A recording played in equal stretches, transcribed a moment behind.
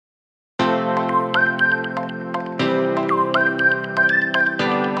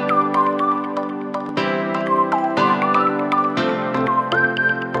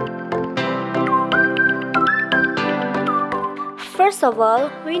First of all,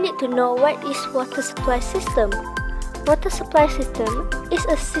 we need to know what is water supply system. Water supply system is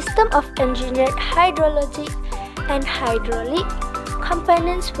a system of engineered hydrologic and hydraulic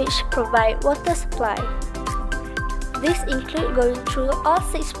components which provide water supply. These include going through all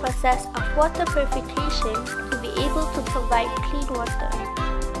 6 processes of water purification to be able to provide clean water.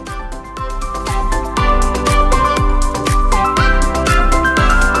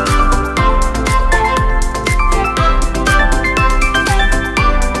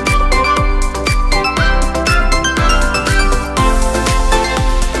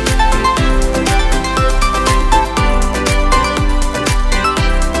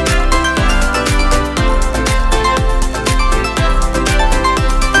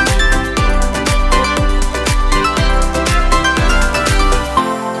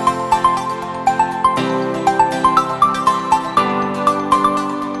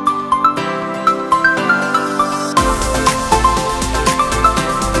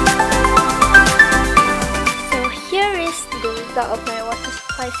 Of my water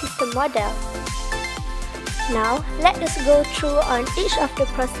supply system model. Now, let us go through on each of the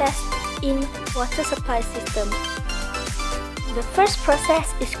process in water supply system. The first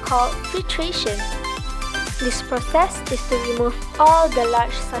process is called filtration. This process is to remove all the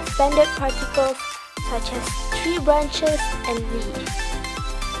large suspended particles such as tree branches and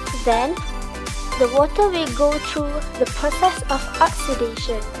leaves. Then, the water will go through the process of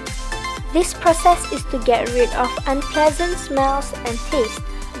oxidation. This process is to get rid of unpleasant smells and taste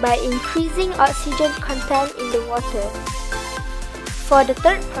by increasing oxygen content in the water. For the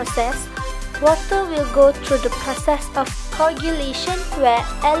third process, water will go through the process of coagulation where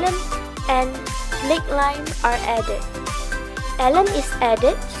alum and lake lime are added. Alum is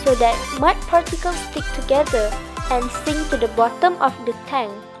added so that mud particles stick together and sink to the bottom of the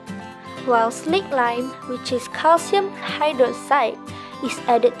tank, whilst lake lime, which is calcium hydroxide, is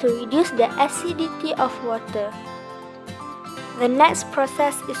added to reduce the acidity of water. The next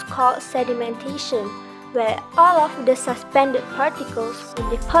process is called sedimentation, where all of the suspended particles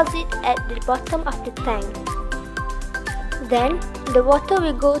will deposit at the bottom of the tank. Then, the water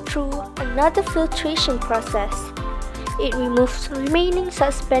will go through another filtration process. It removes remaining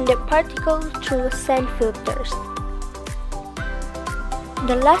suspended particles through sand filters.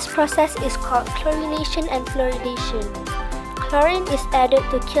 The last process is called chlorination and fluoridation. Chlorine is added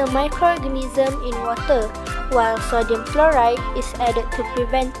to kill microorganisms in water, while sodium fluoride is added to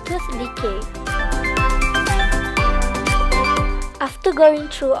prevent tooth decay. After going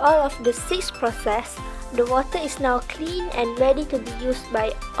through all of the 6 processes, the water is now clean and ready to be used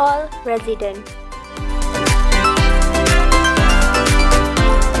by all residents.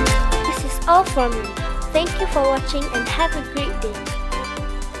 This is all from me. Thank you for watching and have a great day.